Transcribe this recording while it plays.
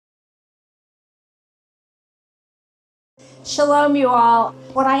Shalom, you all.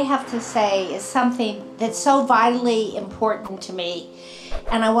 What I have to say is something that's so vitally important to me,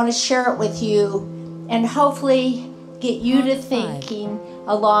 and I want to share it with you and hopefully get you to thinking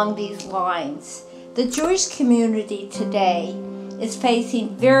along these lines. The Jewish community today is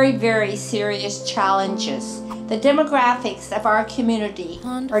facing very, very serious challenges. The demographics of our community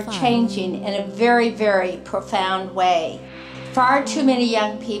are changing in a very, very profound way. Far too many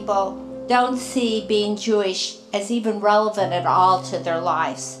young people don't see being Jewish as even relevant at all to their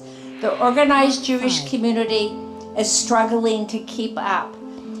lives. The organized Jewish community is struggling to keep up.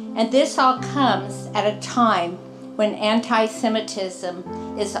 And this all comes at a time when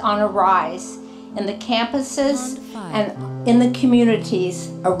anti-Semitism is on a rise in the campuses and in the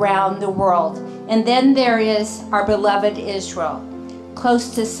communities around the world. And then there is our beloved Israel.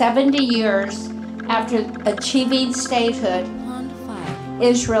 Close to 70 years after achieving statehood,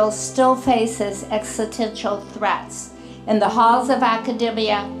 Israel still faces existential threats. In the halls of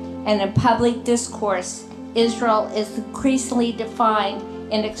academia and in public discourse, Israel is increasingly defined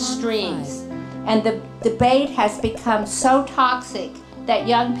in extremes. And the debate has become so toxic that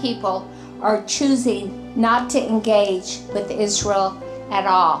young people are choosing not to engage with Israel at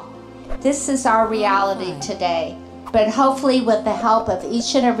all. This is our reality today, but hopefully with the help of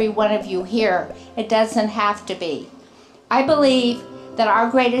each and every one of you here, it doesn't have to be. I believe that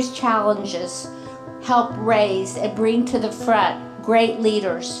our greatest challenges help raise and bring to the front great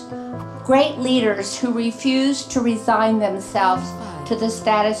leaders who refuse to resign themselves to the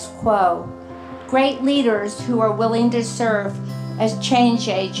status quo, great leaders who are willing to serve as change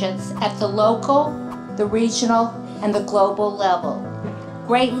agents at the local, the regional, and the global level,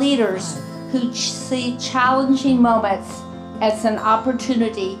 great leaders who see challenging moments as an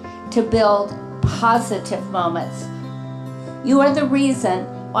opportunity to build positive moments. You are the reason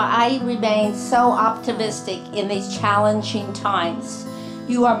why I remain so optimistic in these challenging times.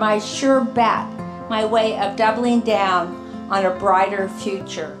 You are my sure bet, my way of doubling down on a brighter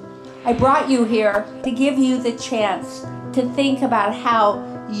future. I brought you here to give you the chance to think about how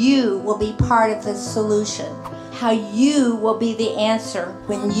you will be part of the solution, how you will be the answer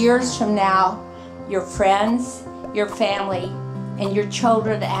when years from now, your friends, your family, and your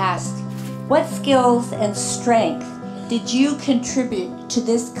children ask, what skills and strength did you contribute to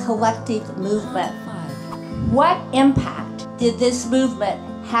this collective movement? What impact did this movement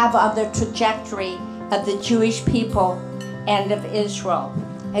have on the trajectory of the Jewish people and of Israel?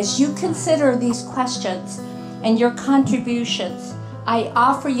 As you consider these questions and your contributions, I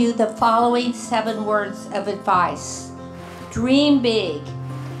offer you the following 7 words of advice. Dream big,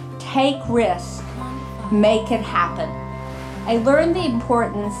 take risks, make it happen. I learned the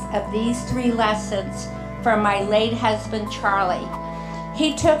importance of these 3 lessons from my late husband, Charlie.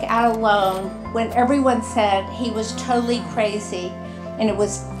 He took out a loan when everyone said he was totally crazy and it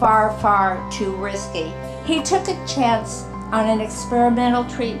was far, far too risky. He took a chance on an experimental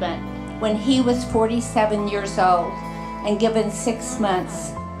treatment when he was 47 years old and given 6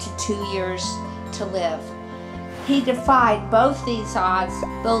 months to 2 years to live. He defied both these odds,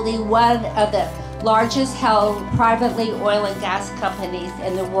 building one of the largest held privately oil and gas companies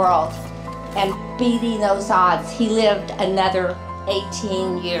in the world. And beating those odds, he lived another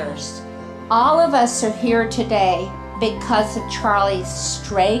 18 years. All of us are here today because of Charlie's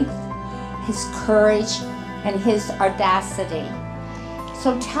strength, his courage, and his audacity.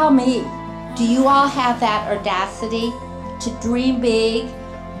 So tell me, do you all have that audacity to dream big?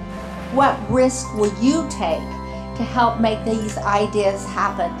 What risk will you take to help make these ideas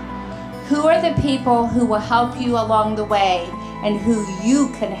happen? Who are the people who will help you along the way and who you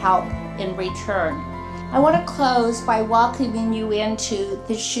can help in return? I want to close by welcoming you into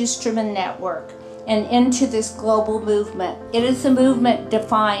the Schusterman Network and into this global movement. It is a movement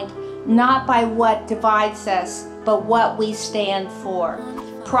defined not by what divides us, but what we stand for.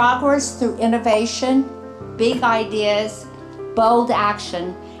 Progress through innovation, big ideas, bold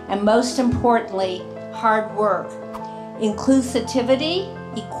action, and most importantly, hard work. Inclusivity,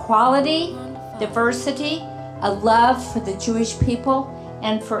 equality, diversity, a love for the Jewish people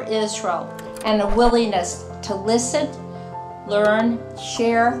and for Israel, and a willingness to listen, learn,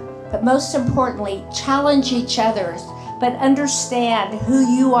 share, but most importantly, challenge each other, but understand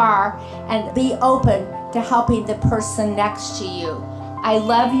who you are and be open to helping the person next to you. I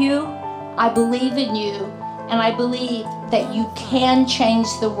love you, I believe in you, and I believe that you can change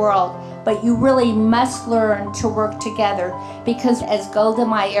the world, but you really must learn to work together because, as Golda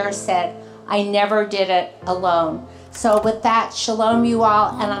Meir said, I never did it alone. So with that, shalom you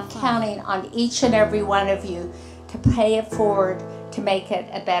all, and I'm counting on each and every one of you to pay it forward to make it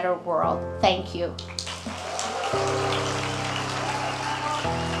a better world. Thank you.